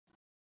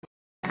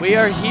We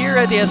are here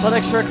at the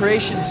Athletics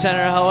Recreation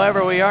Center.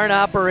 However, we aren't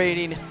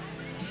operating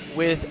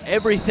with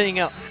everything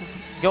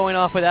going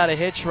off without a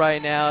hitch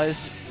right now,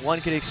 as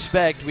one could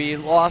expect. We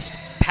lost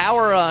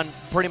power on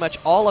pretty much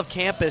all of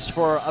campus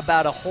for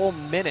about a whole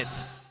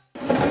minute.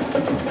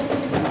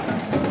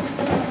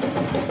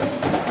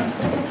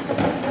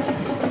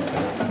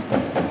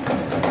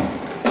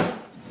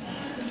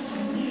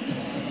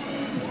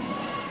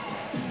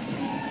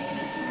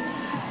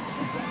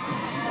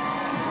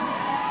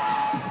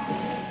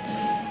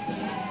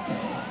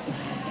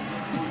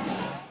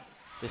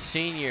 The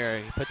senior,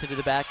 he puts it to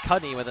the back.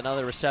 Cudney with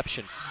another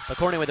reception.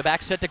 McCorney with the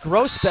back set to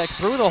Grossbeck,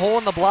 through the hole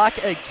in the block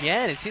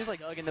again. It seems like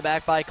dug in the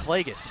back by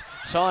Klages.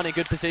 Saw in a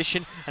good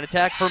position. An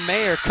attack for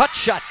Mayer. Cut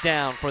shot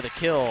down for the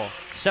kill.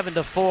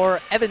 7-4,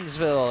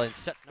 Evansville. And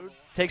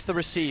takes the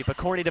receive.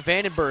 McCorney to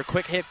Vandenberg.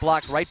 Quick hit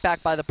blocked right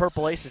back by the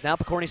Purple Aces. Now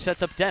McCorney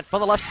sets up Dent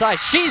from the left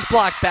side. She's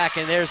blocked back,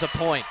 and there's a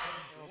point.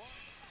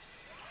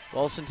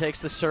 Wilson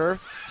takes the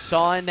serve.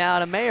 Saw in now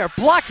to Mayer.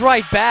 Blocked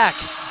right back.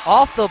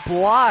 Off the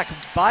block.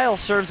 Bile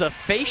serves a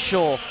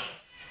facial.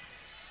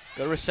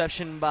 Good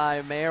reception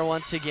by Mayer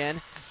once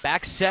again.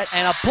 Back set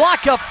and a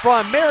block up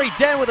front. Mary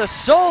Dent with a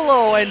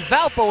solo, and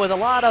Valpo with a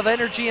lot of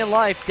energy and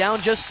life. Down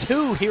just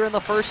 2 here in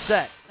the first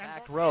set.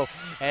 Back row.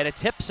 And a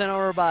tip sent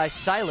over by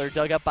Seiler,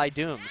 dug up by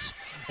Dooms.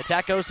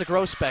 Attack goes to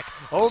Grossbeck.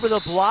 Over the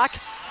block,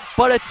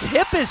 but a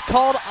tip is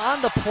called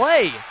on the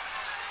play.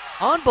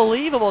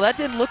 Unbelievable. That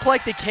didn't look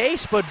like the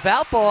case, but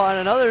Valpo on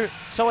another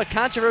somewhat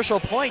controversial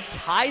point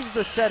ties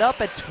the set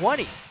up at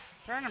 20.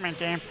 Tournament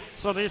game,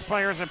 so these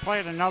players have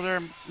played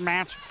another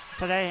match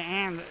today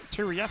and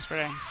 2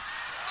 yesterday.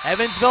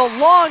 Evansville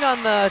long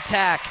on the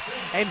attack,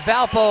 and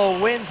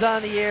Valpo wins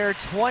on the air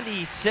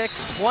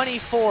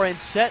 26-24 in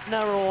set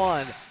number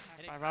 1.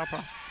 By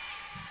Valpo.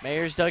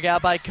 Mayer's dug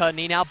out by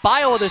Cudney. Now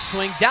Bile with a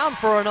swing, down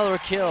for another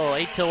kill.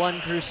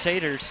 8-1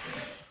 Crusaders.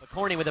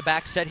 McCorney with a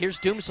back set. Here's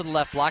Dooms to the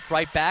left, blocked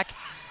right back.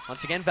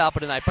 Once again, Valpo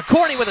tonight.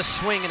 McCorney with a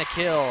swing and a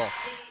kill.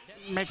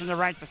 Making the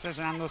right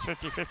decision on those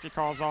 50-50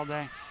 calls all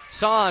day.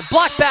 Son,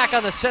 blocked back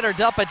on the center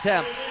dump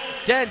attempt.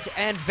 Dent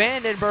and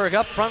Vandenberg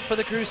up front for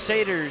the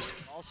Crusaders.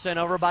 All sent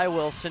over by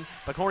Wilson.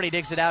 McCorney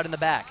digs it out in the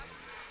back.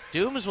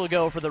 Dooms will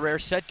go for the rare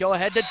set. Go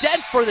ahead to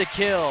Dent for the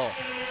kill.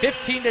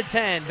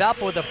 15-10.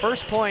 Valpo with the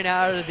first point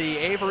out of the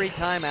Avery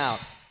timeout.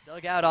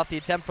 Dug out off the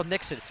attempt from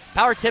Nixon.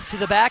 Power tip to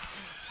the back.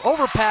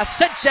 Overpass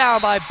set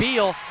down by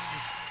Beal.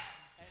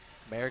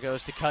 Mayer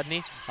goes to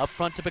Cudney. Up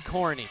front to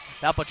McCorney.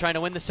 Valpo trying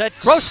to win the set.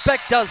 Grossbeck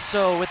does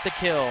so with the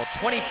kill.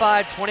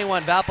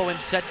 25-21. Valpo in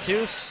set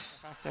 2.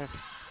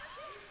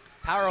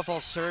 Powerful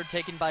serve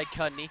taken by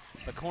Cudney.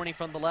 McCorney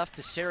from the left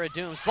to Sarah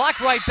Dooms.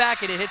 Blocked right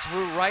back, and it hits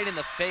Root right in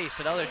the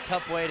face. Another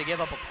tough way to give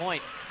up a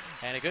point.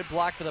 And a good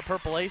block for the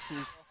Purple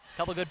Aces. A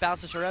couple good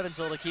bounces for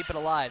Evansville to keep it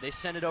alive. They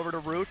send it over to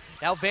Root.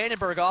 Now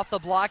Vandenberg off the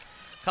block.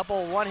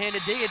 Couple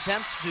one-handed dig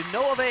attempts to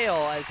no avail,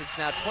 as it's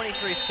now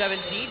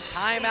 23-17.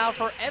 Timeout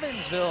for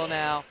Evansville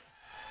now.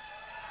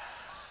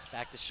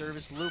 Back to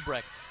service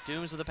Lubrecht.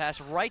 Dooms with a pass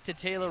right to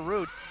Taylor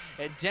Root.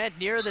 And Dent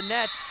near the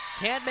net.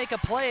 Can't make a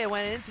play. It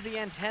went into the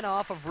antenna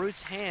off of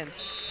Root's hands.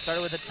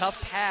 Started with a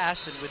tough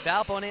pass, and with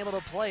Valpo unable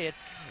to play it,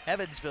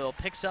 Evansville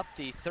picks up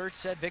the third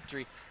set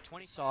victory.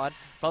 20 saw it.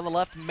 From the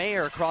left,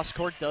 Mayer cross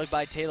court dug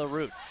by Taylor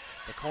Root.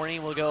 McCorney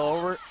will go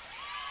over.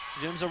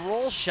 Dooms a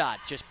roll shot,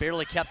 just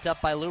barely kept up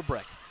by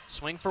Lubrecht.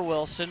 Swing for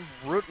Wilson.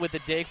 Root with the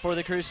dig for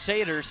the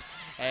Crusaders.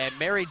 And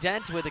Mary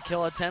Dent with a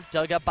kill attempt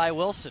dug up by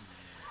Wilson.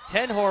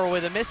 Tenhor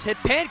with a miss-hit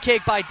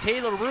pancake by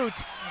Taylor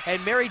Root.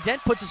 And Mary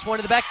Dent puts this one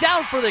to the back,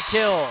 down for the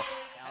kill.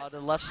 Now to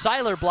the left,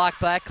 Seiler blocked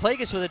back.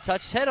 Klages with a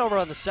touch, head over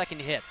on the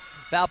second hit.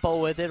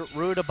 Valpo with it.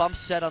 Root a bump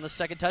set on the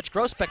second touch.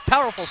 Grossbeck,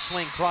 powerful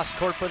swing, cross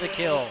court for the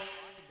kill.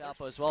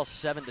 Valpo as well,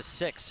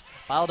 7-6.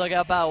 Bile dug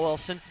out by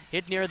Wilson.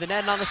 Hit near the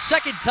net, and on the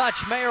second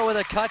touch, Mayer with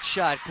a cut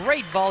shot.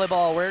 Great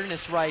volleyball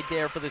awareness right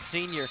there for the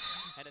senior.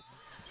 And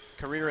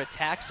career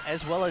attacks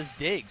as well as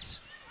digs.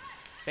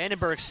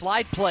 Vandenberg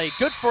slide play,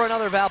 good for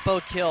another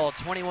Valpo kill,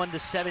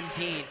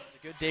 21-17. A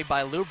good dig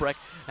by Lubrecht.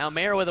 Now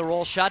Mayer with a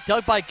roll shot,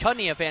 dug by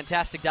Cudney, a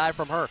fantastic dive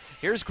from her.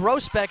 Here's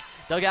Grossbeck,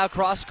 dug out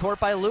cross court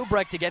by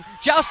Lubrecht again.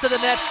 Joust to the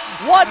net,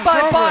 won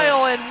by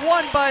Bile and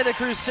won by the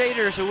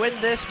Crusaders, who win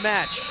this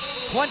match.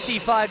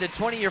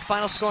 25-20, your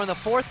final score in the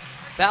fourth.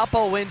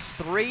 Valpo wins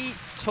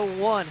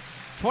 3-1,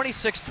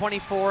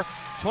 26-24,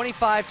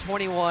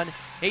 25-21,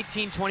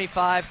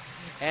 18-25,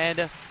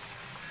 and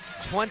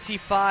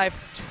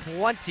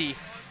 25-20.